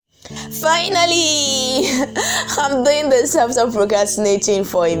Finally, I'm doing this after procrastinating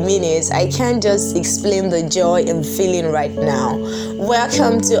for a minute. I can't just explain the joy I'm feeling right now.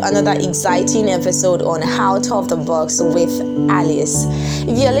 Welcome to another exciting episode on Out of the Box with Alice.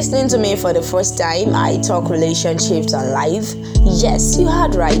 If you're listening to me for the first time, I talk relationships and life. Yes, you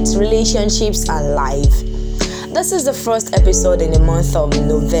heard right, relationships and life. This is the first episode in the month of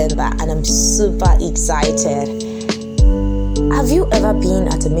November and I'm super excited. Have you ever been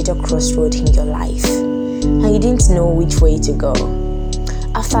at a major crossroad in your life and you didn't know which way to go?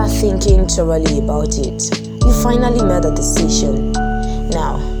 After thinking thoroughly about it, you finally made a decision.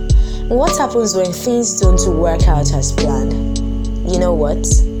 Now, what happens when things don't work out as planned? You know what?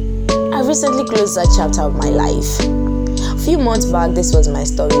 I recently closed that chapter of my life. A few months back, this was my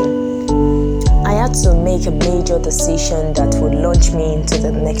story. I had to make a major decision that would launch me into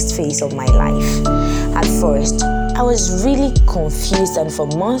the next phase of my life. At first, I was really confused, and for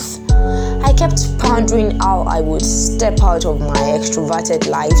months, I kept pondering how I would step out of my extroverted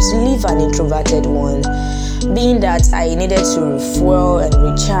life to live an introverted one. Being that I needed to refuel and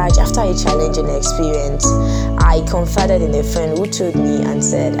recharge after a challenging experience, I confided in a friend who told me and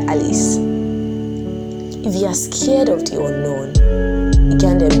said, Alice, if you are scared of the unknown, you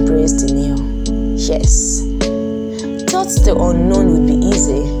can't embrace the new. Yes, thought the unknown would be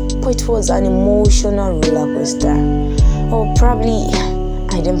easy, but it was an emotional roller coaster. Or probably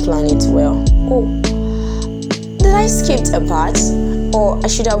I didn't plan it well. Oh, did I skip a part? Or I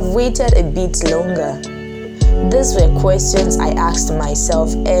should have waited a bit longer? These were questions I asked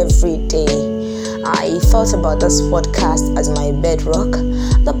myself every day. I thought about this podcast as my bedrock.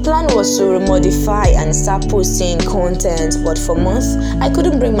 The plan was to remodify and start posting content, but for months I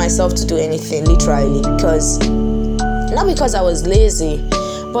couldn't bring myself to do anything, literally, not because I was lazy,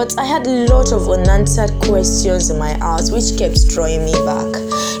 but I had a lot of unanswered questions in my heart which kept drawing me back.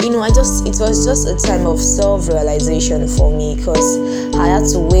 It was just a time of self-realization for me because I had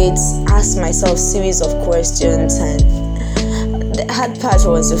to ask myself series of questions, and the hard part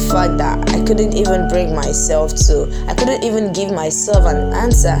was the fact that I couldn't even give myself an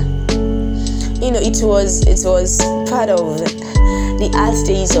answer. It was part of the hard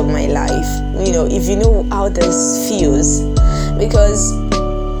days of my life. If you know how this feels, because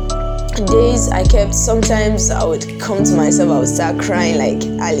days sometimes I would come to myself, I would start crying like,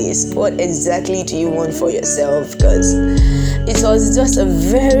 Alice, what exactly do you want for yourself? Because it was just a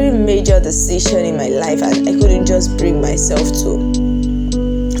very major decision in my life and I couldn't just bring myself to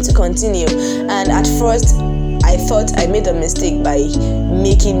continue. And at first I thought I made a mistake by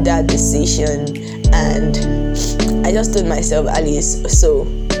making that decision, and I just told myself, Alice, so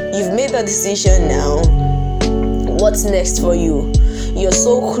you've made that decision now, what's next for you? Your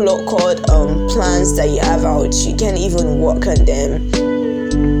so-called plans that you have out, you can't even work on them.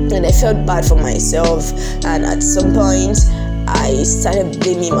 And I felt bad for myself, and at some point I started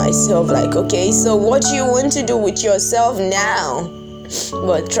blaming myself, like, okay, so what do you want to do with yourself now?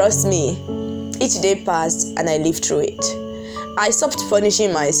 But trust me, each day passed and I lived through it. I stopped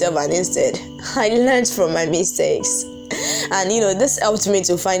punishing myself and instead I learned from my mistakes. And this helped me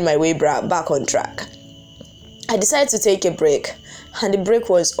to find my way back on track. I decided to take a break, and the break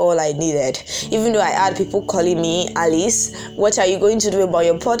was all I needed. Even though I had people calling me, Alice, what are you going to do about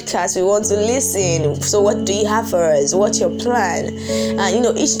your podcast? We want to listen. So what do you have for us? What's your plan?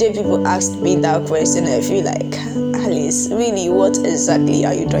 And each day people asked me that question. I feel like, Alice, really, what exactly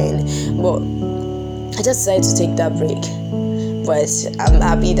are you doing? But I just decided to take that break. But I'm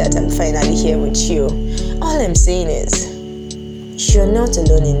happy that I'm finally here with you. All I'm saying is, you're not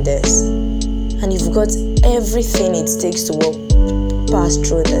alone in this. And you've got everything it takes to pass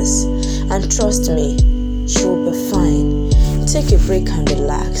through this. And trust me, you'll be fine. Take a break and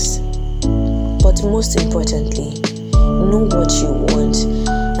relax. But most importantly, know what you want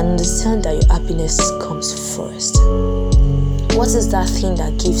and understand that your happiness comes first. What is that thing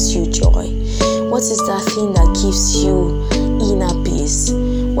that gives you joy? What is that thing that gives you inner peace?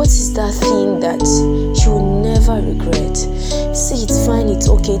 What is that thing that you will never regret? See, it's fine, it's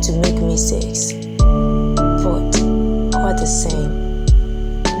okay to make mistakes, but all the same,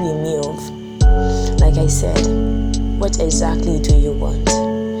 we move. Like I said, what exactly do you want?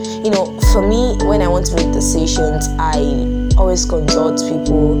 For me, when I want to make decisions, I always consult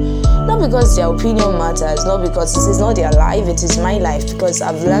people, not because their opinion matters, not because it is not their life, it is my life, because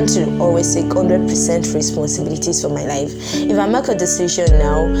I've learned to always take 100% responsibilities for my life. If I make a decision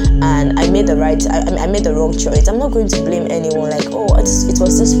now and I made the wrong choice, I'm not going to blame anyone like, oh, it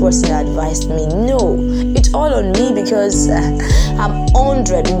was this person that advised me. No, it's all on me because I'm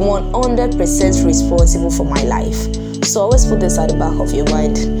 100% responsible for my life. So always put this at the back of your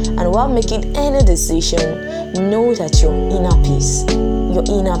mind. And while making any decision, know that your inner peace,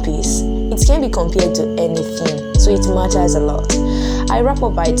 it can be compared to anything. So it matters a lot. I wrap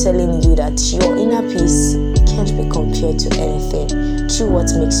up by telling you that your inner peace can't be compared to anything. Do what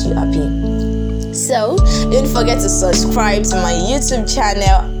makes you happy. So don't forget to subscribe to my YouTube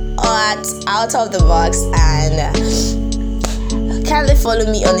channel at Out of the Box, and kindly follow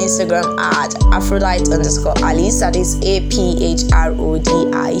me on Instagram at Aphrodite_Alice. That is APHRODITE.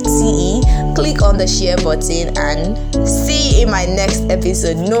 Click on the share button and see you in my next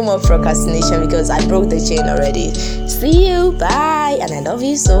episode. No more procrastination because I broke the chain already. See you, bye, and I love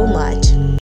you so much.